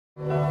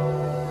Hey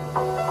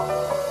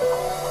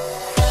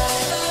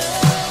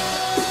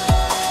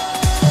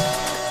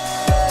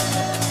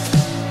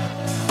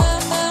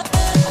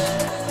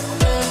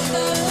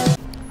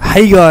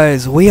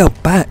guys, we are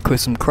back with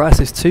some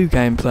Crysis 2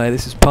 gameplay.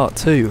 This is part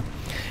 2.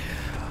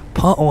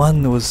 Part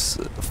 1 was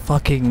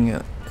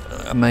fucking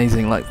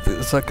amazing. Like,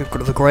 it's like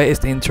the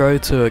greatest intro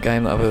to a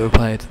game that I've ever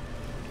played.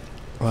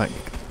 Like,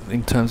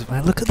 in terms of,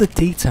 man, look at the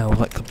detail,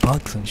 like the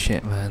bugs and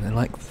shit, man, and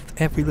like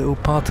every little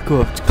particle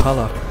of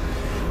colour.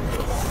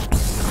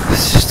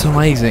 It's just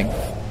amazing.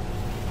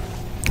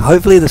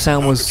 Hopefully the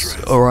sound was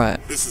alright.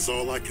 This is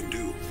all I can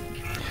do.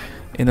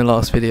 In the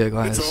last video,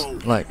 guys,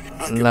 like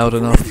loud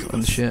enough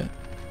and shit.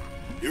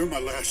 You're my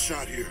last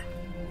shot here.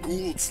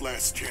 Gould's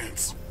last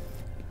chance.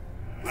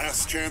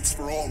 Last chance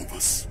for all of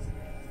us.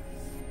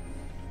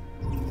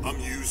 I'm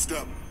used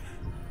up.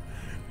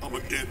 I'm a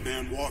dead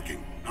man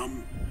walking.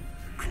 I'm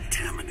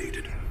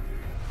contaminated.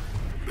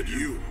 But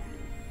you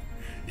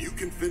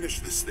can finish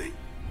this thing.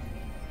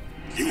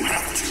 You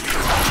have to.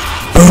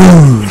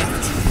 Boom!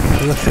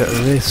 Look at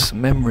this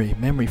memory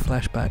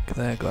flashback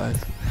there,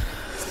 guys.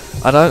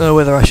 I don't know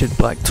whether I should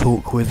like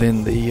talk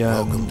within the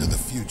Welcome to the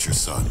future,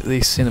 son.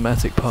 These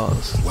cinematic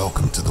parts.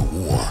 Welcome to the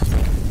war.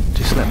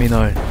 Just let me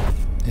know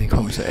in the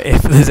comments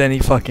if there's any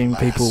fucking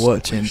people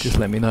watching. Just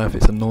let me know if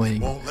it's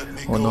annoying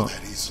or not.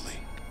 That easily.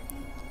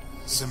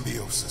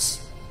 Symbiosis.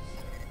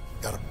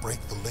 Gotta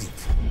break the link.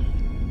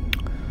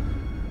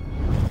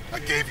 I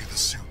gave you the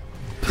suit.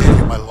 Gave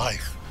you my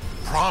life.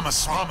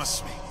 Promise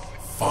me.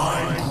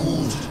 Fine,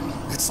 Gould.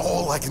 It's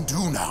all I can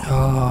do now.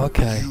 Oh,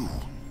 okay. You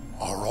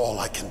are all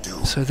I can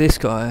do. So this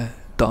guy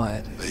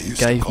died. He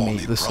gave me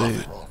the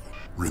suit.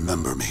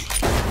 Remember me.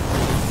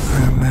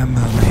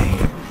 Remember me.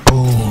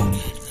 Boom.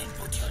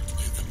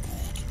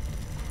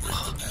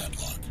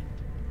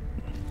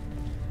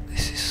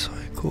 This is so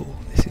cool.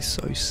 This is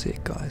so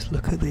sick, guys.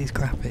 Look at these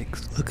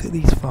graphics. Look at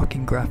these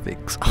fucking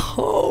graphics.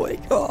 Oh my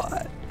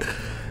god.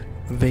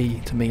 V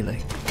to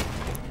melee.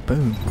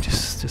 Boom.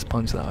 Just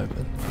punch that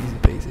open. Easy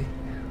peasy.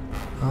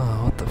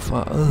 Oh, what the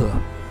fuck?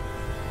 Ugh.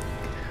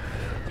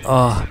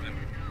 Ah.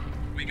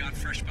 We got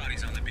fresh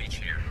bodies on the beach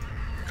here.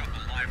 A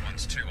couple live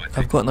ones too, I think.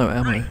 I've got no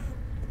ammo. Right.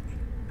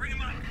 Bring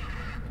them up.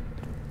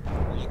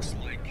 Looks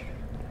like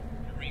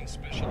Marine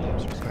Special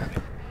Ops.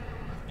 Crap.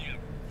 Yeah,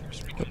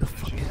 What the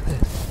fuck is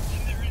this?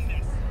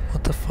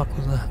 What the fuck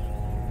was that?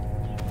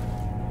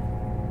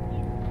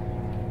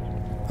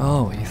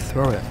 Oh, you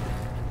throw it.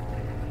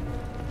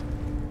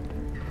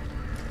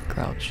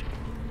 Crouch.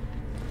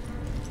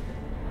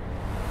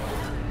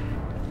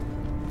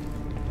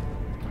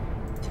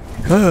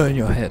 In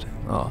your head.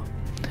 Oh.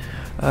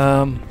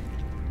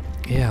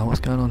 Yeah, what's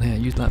going on here?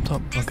 Use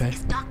laptop? Okay. This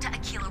is Dr.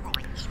 Akila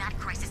Roy, ENAD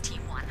Crysis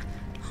Team 1.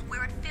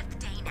 We're at 5th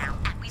day now,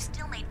 and we've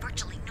still made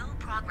virtually no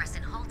progress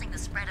in halting the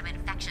spread of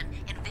infection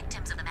in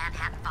victims of the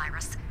Manhattan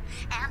virus.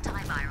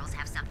 Antivirals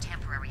have some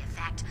temporary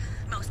effect,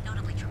 most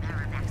notably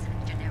Tramaravax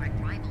and generic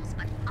rivals,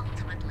 but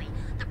ultimately,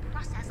 the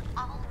process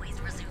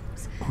always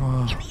resumes.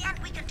 In the end,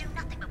 we can do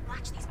nothing but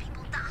watch these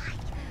people die.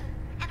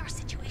 And our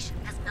situation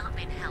has not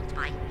been helped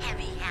by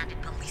heavy-handed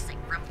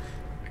policing from...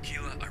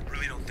 Akila, I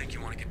really don't think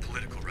you want to get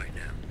political right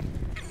now.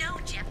 No,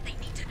 Jeff, they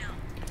need to know.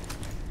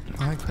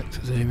 I click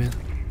to zoom in.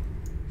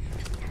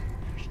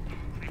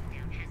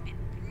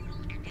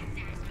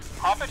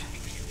 Prophet,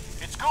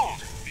 it's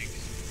Gould.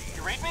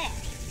 You read me?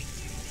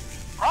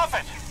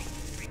 Prophet!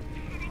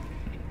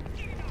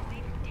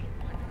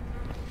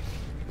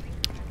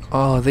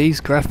 Oh,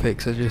 these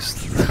graphics are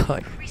just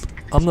like...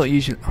 I'm not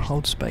using...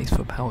 Hold space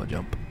for power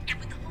jump.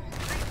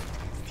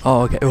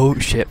 Oh, okay. Oh,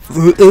 shit.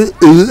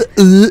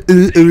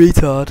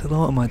 Retard.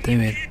 What am I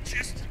doing?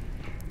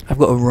 I've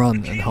got to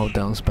run and hold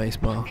down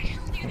spacebar.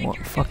 What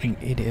a fucking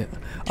idiot.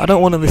 I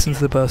don't want to listen to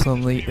the person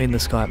on in the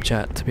Skype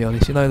chat, to be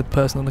honest. You know, the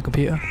person on the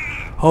computer?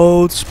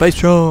 Hold space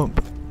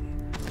jump!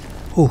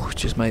 Oh,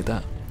 just made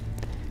that.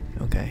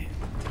 Okay.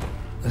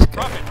 Let's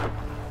go. Prophet,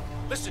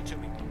 listen to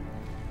me.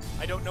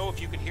 I don't know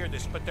if you can hear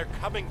this, but they're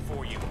coming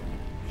for you.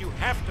 You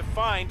have to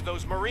find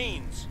those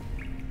Marines.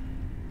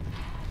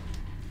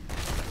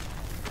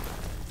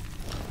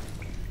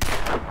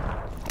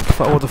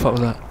 What the fuck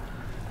was that?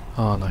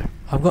 Oh no.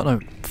 I've got no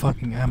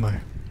fucking ammo.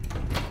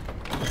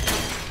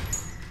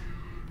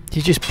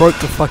 You just broke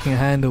the fucking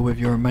handle with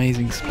your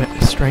amazing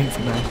strength,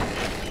 man.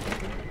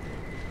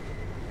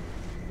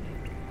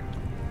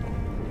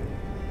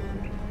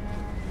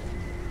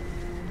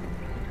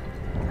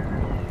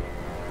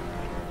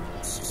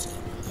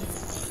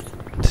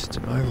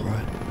 System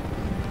override.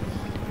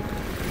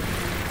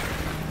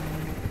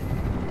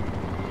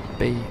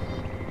 B.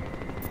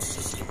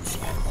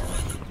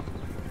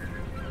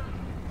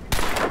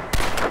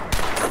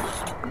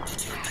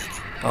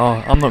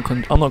 Oh, I'm not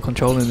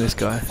controlling this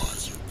guy.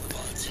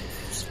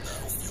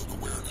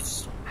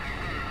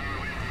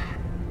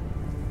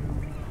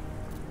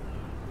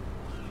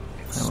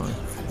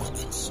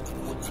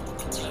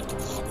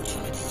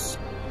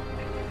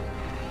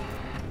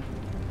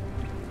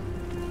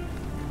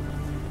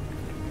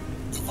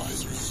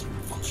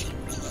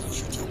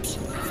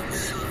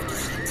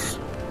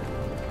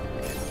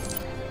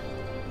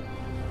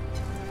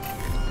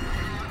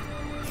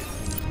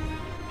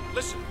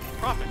 Listen,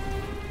 Prophet.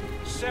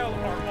 Cell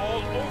are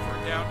all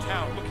over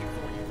downtown looking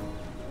for you.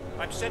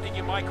 I'm sending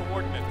you my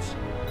coordinates.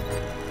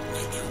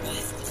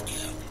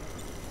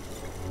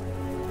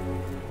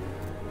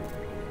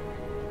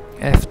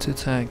 F to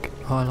tag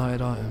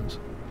highlighted items.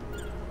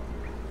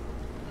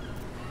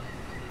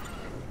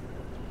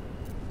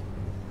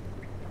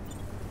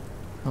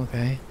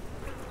 Okay.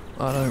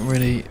 I don't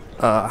really...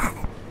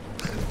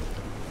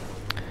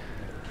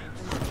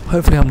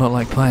 Hopefully I'm not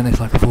like playing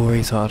this like a full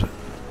retard.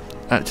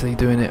 Actually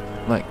doing it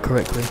like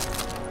correctly.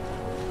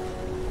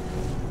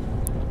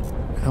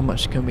 How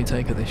much can we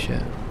take of this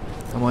shit?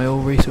 Am I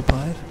all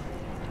resupplied?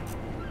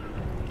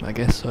 I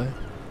guess so.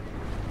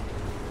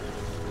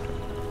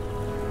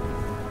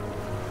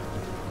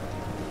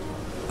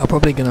 I'm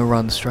probably gonna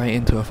run straight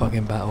into a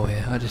fucking battle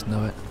here. I just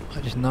know it.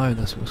 I just know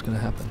that's what's gonna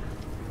happen.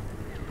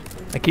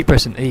 I keep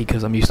pressing E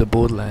because I'm used to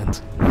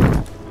Borderlands.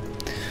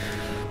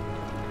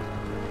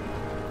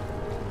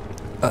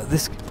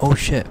 This... oh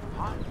shit.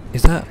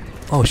 Is that...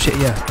 oh shit,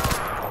 yeah.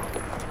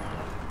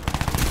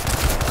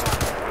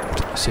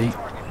 See?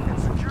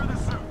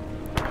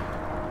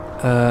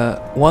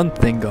 One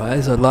thing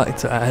guys I'd like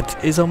to add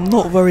is I'm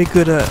not very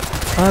good at...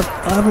 I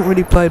haven't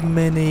really played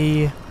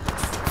many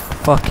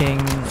fucking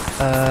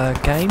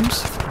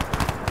games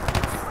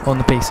on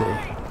the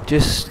PC.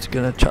 Just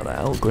gonna chuck that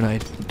out,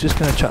 grenade. Just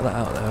gonna chuck that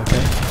out there,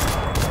 okay?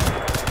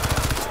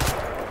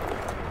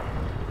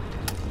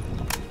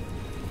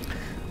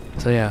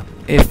 So yeah,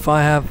 if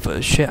I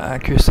have shit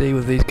accuracy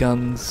with these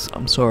guns,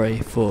 I'm sorry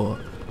for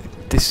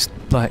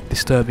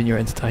disturbing your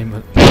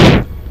entertainment.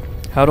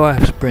 How do I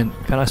sprint?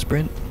 Can I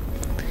sprint?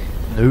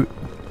 Nope,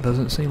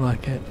 doesn't seem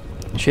like it.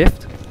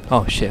 Shift?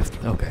 Oh,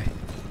 shift, okay.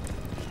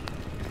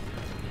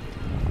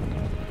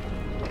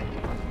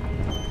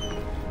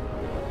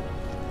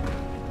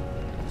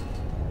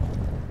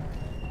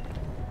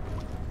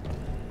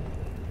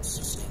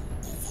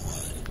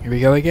 Here we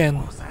go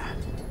again.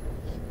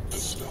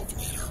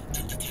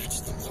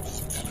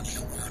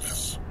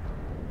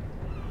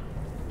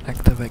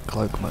 Activate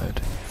cloak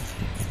mode.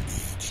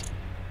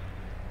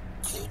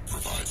 Cloak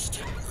provides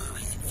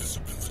temporary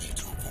invisibility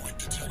to avoid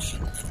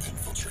detection and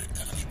infiltrate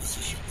enemy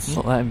positions. I'm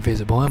not that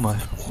invisible, am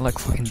I? I'm like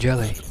fucking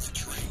jelly.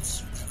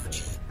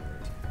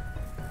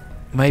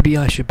 Maybe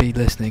I should be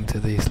listening to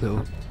these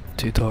little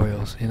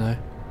tutorials, you know?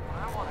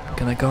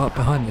 Can I go up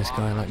behind this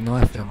guy and like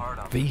knife him?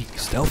 V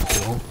stealth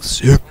kill?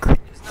 Sick!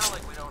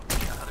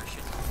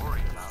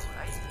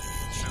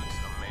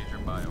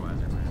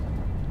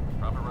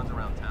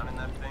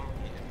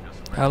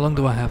 How long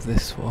do I have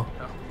this for?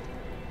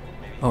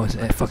 Oh, it's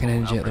fucking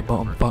energy at the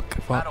bottom. Fuck,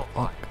 fuck,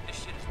 fuck.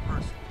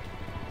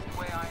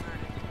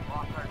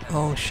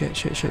 Oh shit,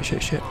 shit, shit,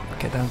 shit, shit.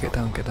 Get down, get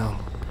down, get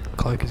down.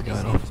 Cloak is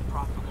going off.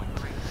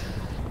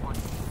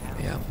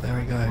 Yeah, there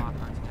we go.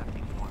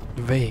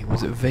 V,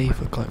 was it V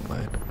for cloak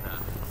mode?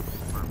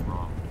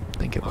 I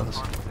think it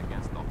was.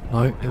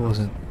 No, it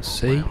wasn't.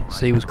 C?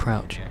 C was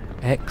crouch.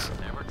 X?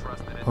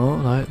 Oh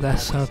no,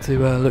 that's how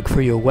to look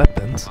through your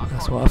weapons.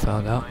 That's what I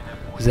found out.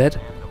 Z?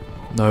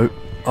 No.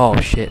 Oh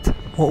shit.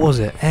 What was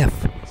it?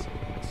 F?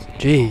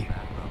 G?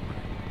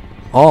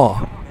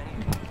 R?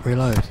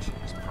 Reload.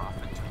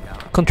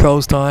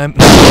 Controls time.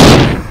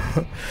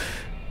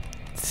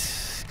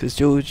 Because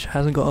George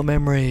hasn't got a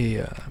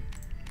memory.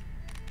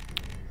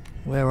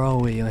 Where are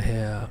we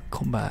here?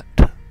 Combat.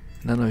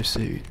 Nano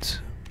suit.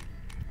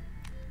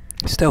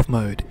 Stealth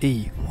mode.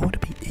 E. What would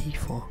it be E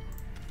for?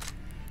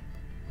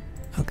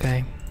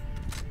 Okay.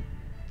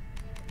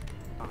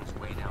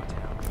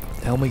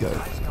 Down we go.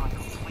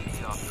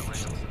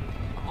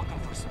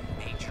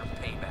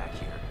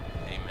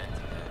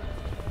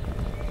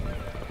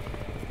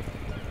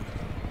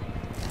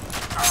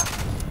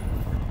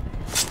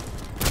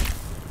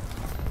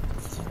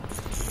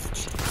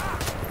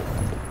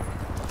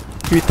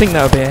 You'd think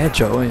that would be a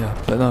headshot, wouldn't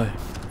you? But no.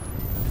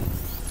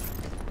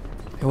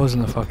 It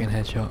wasn't a fucking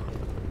headshot.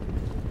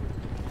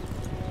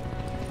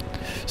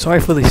 Sorry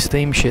for the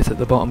Steam shit at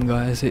the bottom,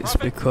 guys. It's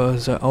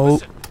because... oh,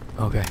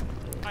 okay.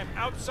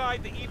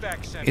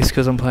 It's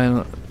because I'm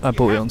playing... I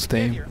bought it on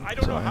Steam.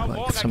 Sorry,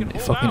 like some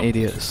fucking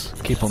idiots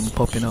keep on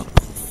popping up.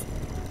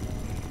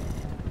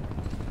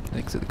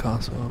 Exit the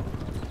castle.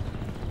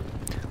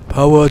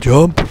 Power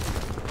jump!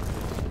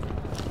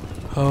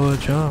 Power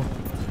jump.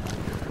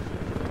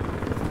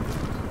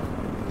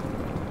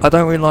 I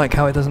don't really like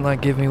how it doesn't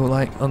like give me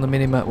like on the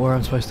minimap where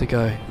I'm supposed to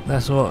go.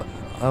 That's what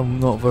I'm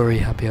not very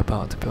happy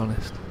about, to be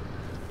honest.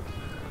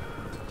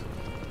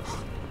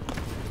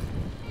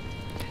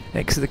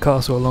 Exit the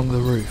castle along the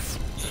roof.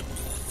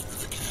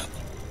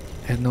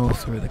 Head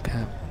north through the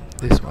camp.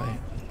 This way.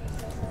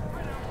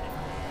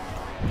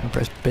 And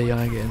press B and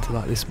I get into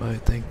like this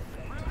mode thing.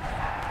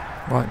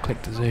 Right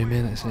click to zoom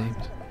in, it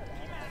seems.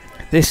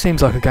 This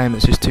seems like a game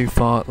that's just too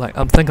far. Like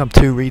I think I'm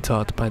too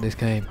retard to play this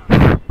game.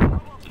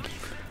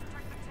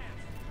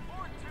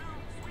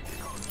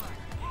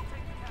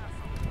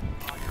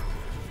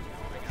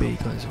 B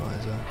close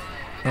visor.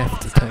 F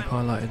to take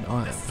highlighted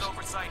items.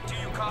 Oversight, do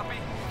you copy?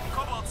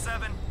 Cobalt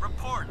 7,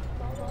 report.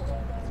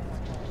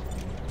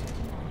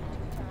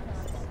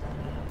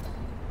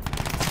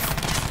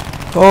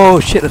 Oh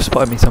shit, they've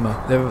spotted me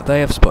somehow. They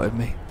have spotted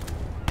me.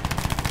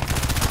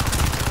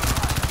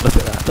 Look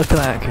at that. Look at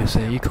that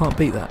accuracy. You can't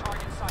beat that.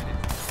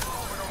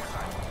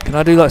 Can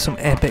I do like some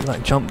epic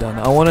like jump down?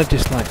 I want to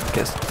just like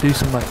do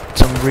some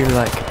really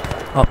like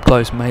up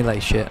close melee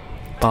shit.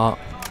 But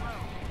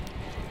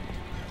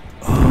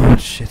oh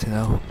shit,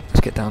 hell. Let's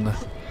get down there.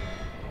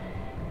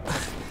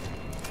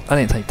 I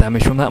didn't take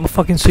damage from that. I'm a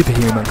fucking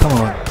superhero, man. Come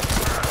on.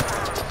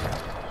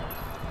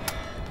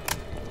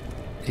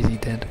 Is he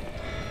dead?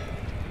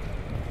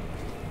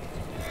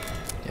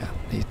 Yeah,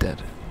 he's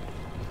dead.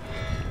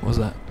 What was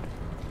that?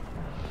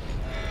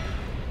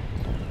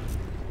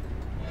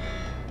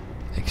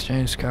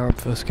 Exchange scarab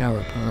for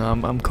scarab.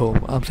 I'm cool.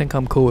 I think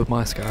I'm cool with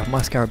my scarab.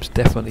 My scarab's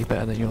definitely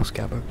better than your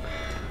scarab.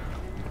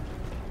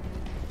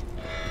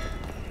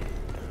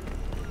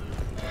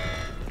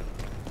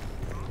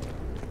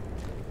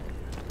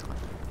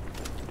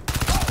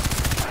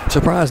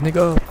 Surprise,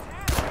 nigga!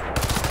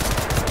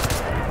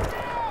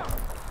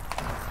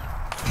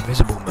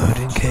 Invisible mode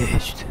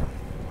engaged.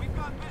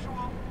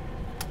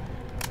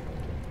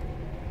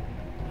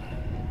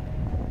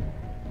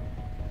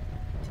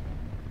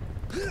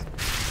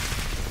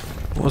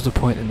 What was the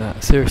point in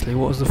that? Seriously,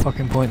 what was the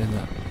fucking point in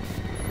that?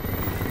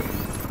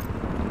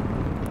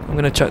 I'm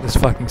gonna chuck this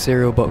fucking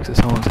cereal box at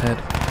someone's head.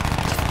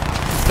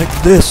 Take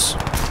this!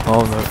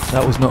 Oh no,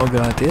 that was not a good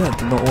idea. It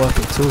did not work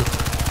at all.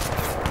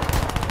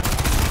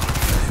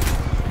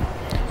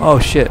 Oh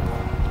shit.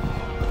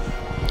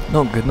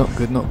 Not good, not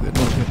good, not good,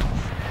 not good.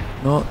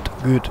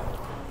 Not good.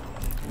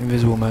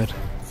 Invisible mode.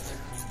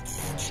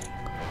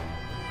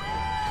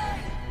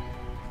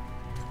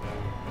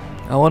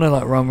 I want to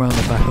like run around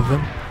the back of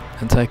them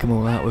and take them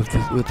all out with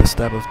the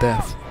stab of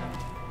death.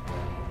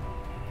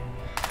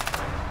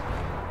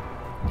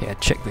 Yeah,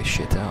 check this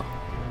shit out.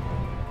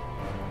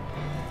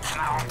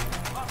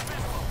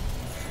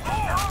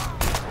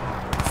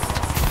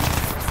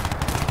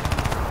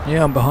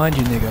 Yeah, I'm behind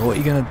you, nigga. What are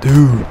you gonna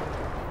do?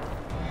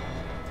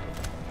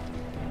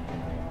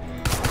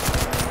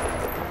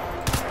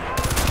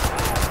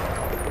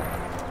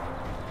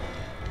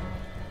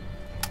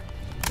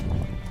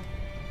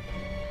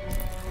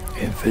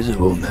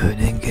 Invisible mode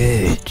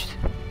engaged.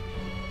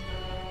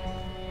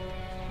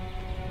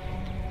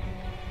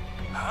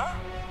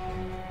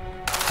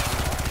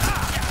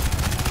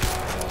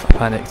 I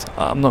panicked.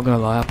 I'm not gonna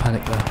lie, I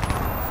panicked there.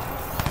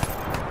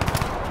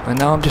 And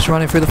now I'm just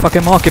running through the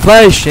fucking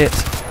marketplace, shit!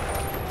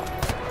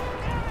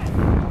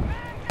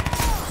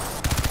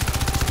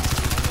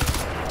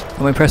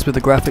 I'm impressed with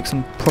the graphics.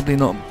 I'm probably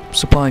not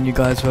supplying you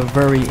guys with a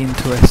very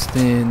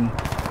interesting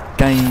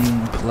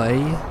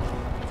gameplay.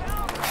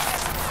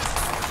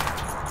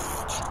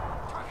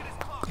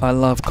 I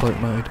love cloak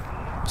mode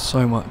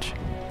so much.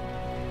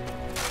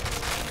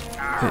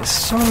 It's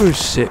so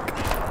sick.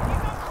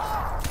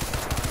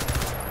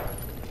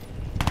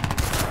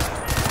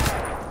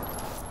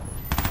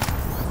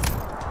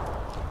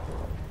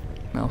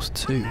 Mouse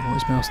 2. What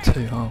is mouse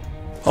 2? Oh.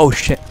 Oh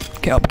shit.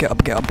 Get up, get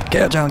up, get up.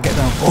 Get down, get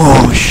down.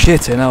 Oh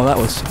shit. No, that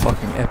was a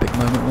fucking epic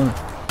moment, wasn't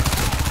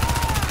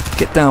it?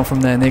 Get down from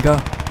there, nigga.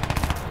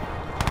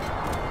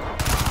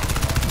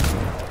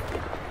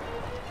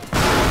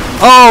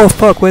 Oh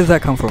fuck, where did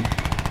that come from?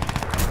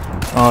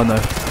 Oh no.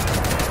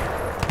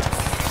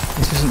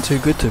 This isn't too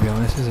good to be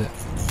honest, is it?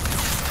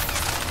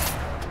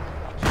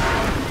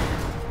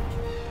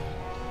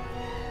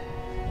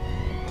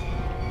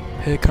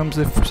 Here comes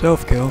the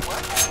self-kill.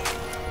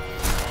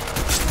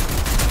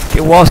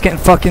 Whilst getting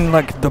fucking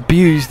like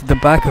abused at the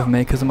back of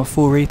me because I'm a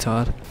full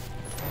retard.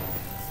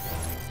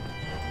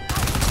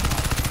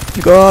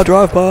 You gotta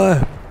drive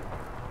by.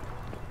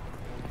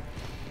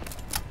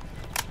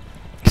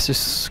 It's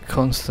just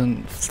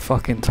constant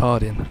fucking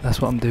tarding. That's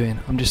what I'm doing.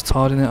 I'm just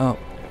tarding it up.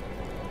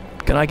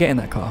 Can I get in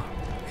that car?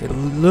 It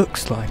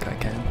looks like I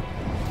can.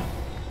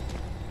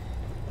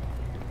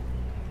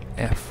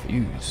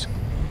 Use.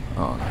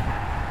 Oh no.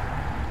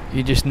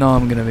 You just know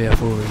I'm gonna be a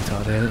full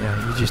retard, don't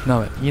you? You just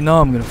know it. You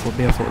know I'm gonna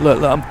be a full.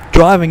 Look, I'm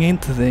driving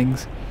into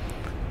things.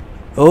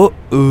 Oh,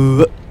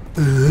 here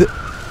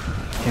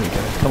we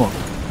go. Come on,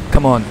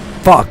 come on.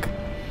 Fuck.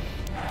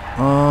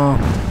 Oh.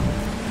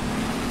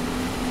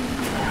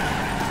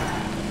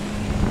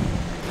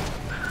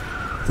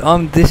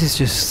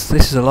 This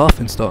is a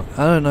laughing stock.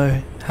 I don't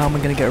know how am I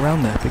gonna get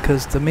around there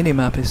because the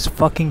minimap is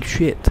fucking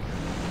shit.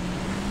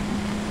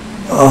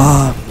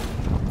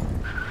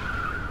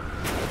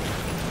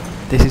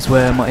 This is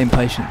where my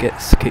impatience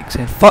kicks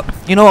in. Fuck,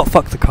 you know what?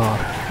 Fuck the car.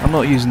 I'm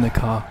not using the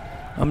car.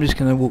 I'm just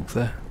gonna walk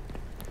there.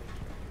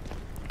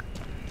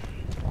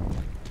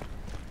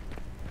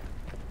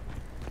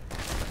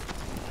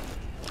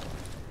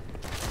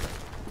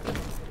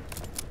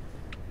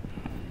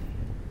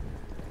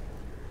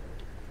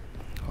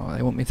 Oh,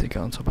 they want me to get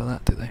on top of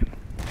that, do they?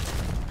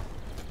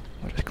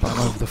 I'll just climb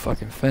over the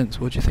fucking fence.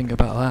 What do you think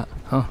about that,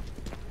 huh?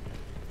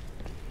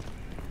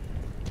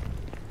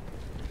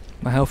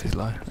 My health is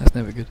low. That's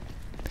never good.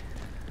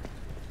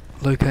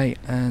 Locate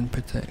and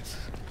protect.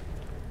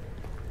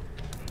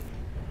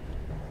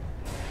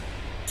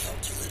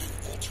 Calculating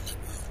alternate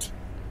route.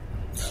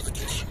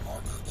 Navigation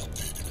marker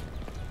updated.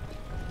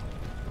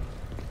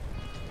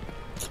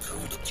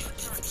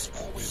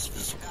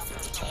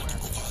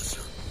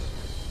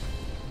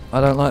 I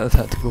don't like the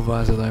tactical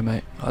visor though,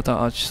 mate.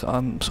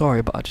 I'm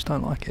sorry, but I just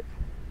don't like it.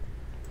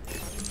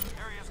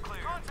 Area's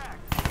clear. Contact.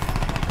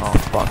 Oh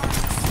fuck.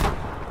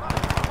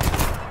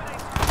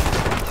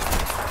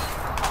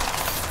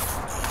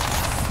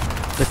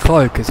 The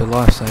cloak is a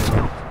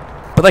lifesaver.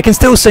 But they can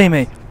still see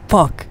me!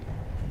 Fuck!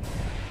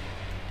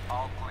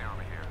 All clear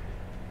over here.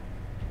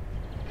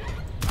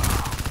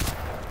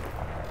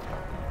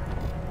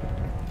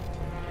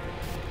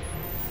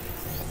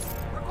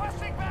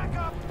 Requesting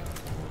backup.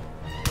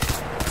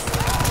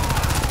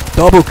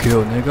 Double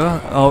kill,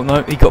 nigga. Oh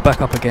no, he got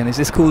back up again. Is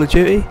this Call of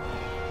Duty?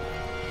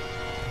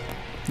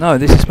 No,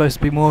 this is supposed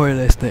to be more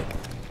realistic.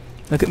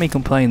 Look at me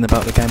complaining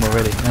about the game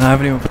already, and I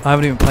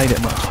haven't even played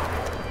it much.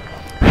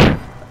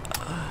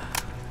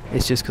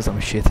 It's just because I'm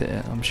shit at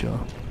it, I'm sure.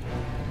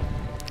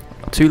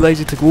 I'm too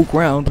lazy to walk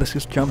around, let's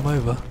just jump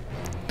over.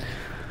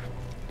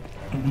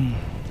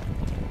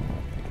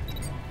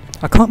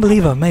 I can't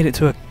believe I've made it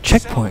to a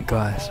checkpoint,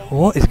 guys.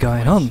 What is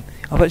going on?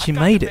 I've actually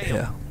made it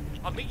here.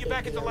 I'll meet you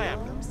back at the lab.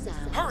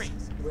 Hurry!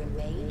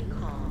 Remain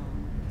calm.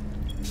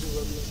 You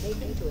will be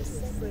taken to a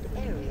separate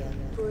area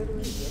for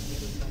immediate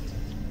treatment.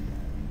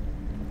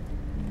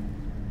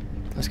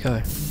 Let's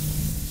go.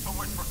 So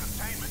much for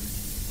containment.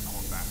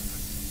 Poor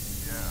bastard.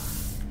 Yeah.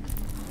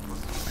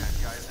 Those bad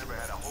guys never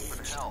had a hope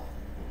in hell.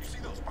 You see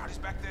those bodies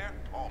back there?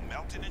 All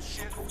melted and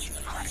shit?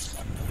 Christ.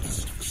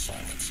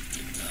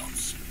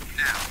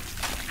 Now,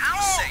 how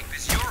safe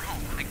is your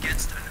home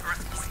against an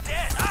earthquake?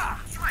 Dead!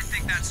 Ah! You might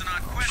think that's an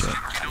odd question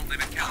if you don't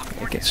live in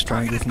California. Get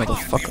strangled,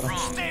 motherfucker.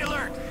 Stay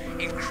alert!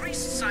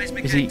 Increased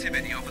seismic Is he-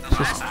 activity over the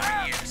last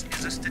 3 years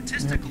is a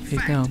statistical Yep, he's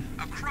fact down.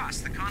 across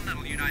the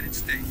continental United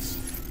States.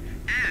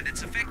 And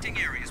it's affecting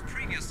areas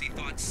previously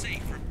thought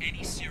safe from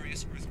any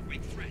serious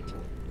earthquake threat.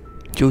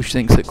 George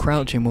thinks that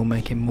crouching will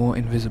make him more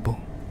invisible.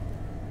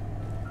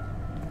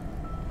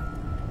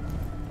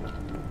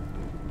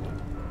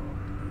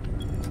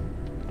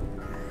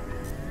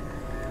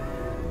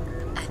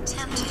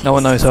 No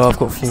one knows how I've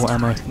got full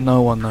ammo.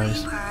 No one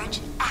knows.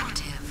 Purge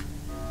active.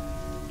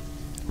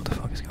 What the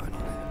fuck is going on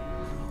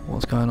here?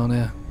 What's going on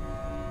here?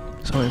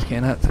 Something's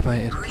getting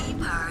activated.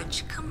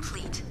 Repurge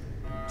complete.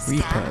 Repurge.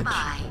 Stand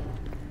by.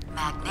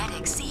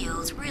 Magnetic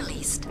seals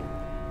released.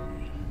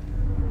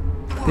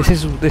 This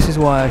is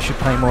why I should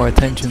pay more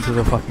attention to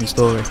the fucking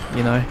story,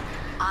 you know?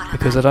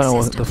 Because I don't know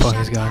what the fuck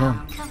is going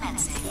on.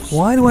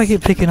 Why do I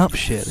keep picking up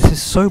shit? This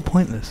is so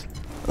pointless.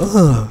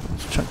 Ugh.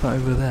 Let's chuck that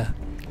over there.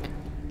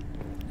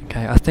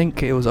 Okay, I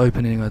think it was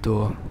opening a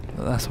door.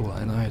 That's all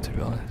I know, to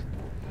be honest.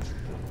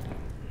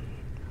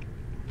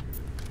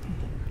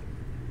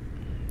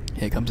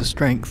 Here comes the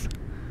strength.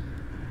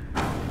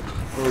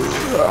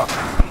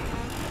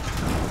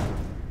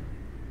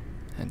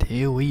 And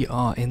here we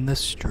are in the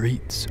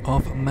streets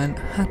of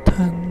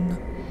Manhattan.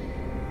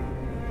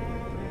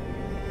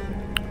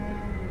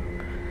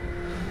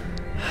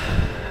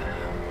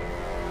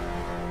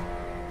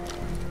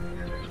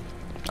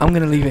 I'm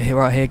going to leave it here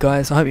right here,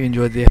 guys. I hope you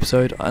enjoyed the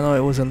episode. I know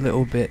it was a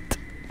little bit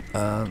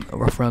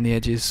rough around the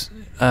edges.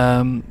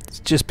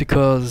 Just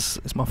because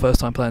it's my first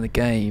time playing the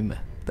game.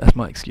 That's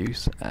my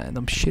excuse, and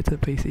I'm shit at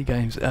PC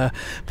games.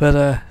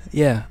 But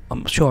yeah,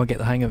 I'm sure I'll get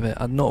the hang of it.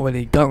 I don't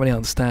really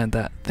understand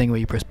that thing where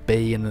you press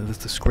B and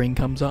the screen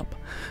comes up.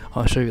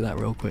 I'll show you that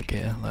real quick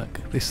here.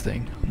 Like this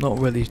thing. I'm not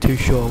really too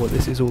sure what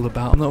this is all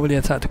about. I'm not really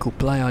a tactical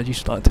player. I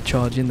just like to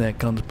charge in there,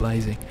 guns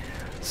blazing.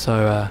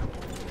 So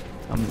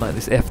I'm like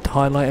this F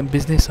highlighting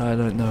business. I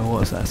don't know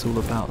what that's all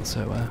about.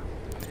 So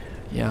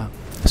yeah,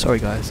 sorry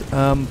guys.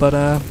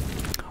 But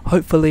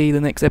hopefully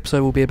the next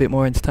episode will be a bit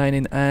more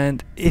entertaining,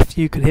 and if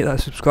you could hit that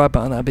subscribe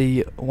button, that'd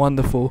be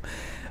wonderful.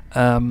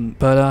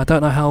 But I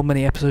don't know how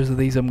many episodes of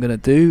these I'm gonna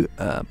do.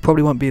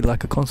 Probably won't be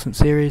like a constant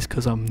series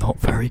because I'm not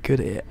very good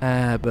at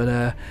it.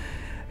 But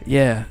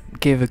yeah,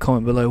 give a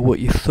comment below what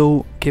you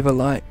thought. Give a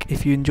like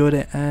if you enjoyed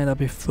it, and I'll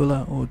be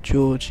Fuller or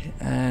George,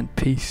 and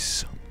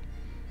peace.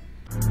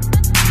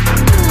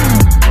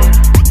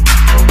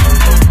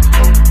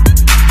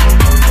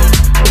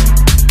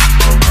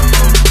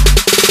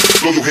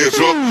 Throw your hands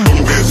up, throw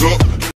your hands up.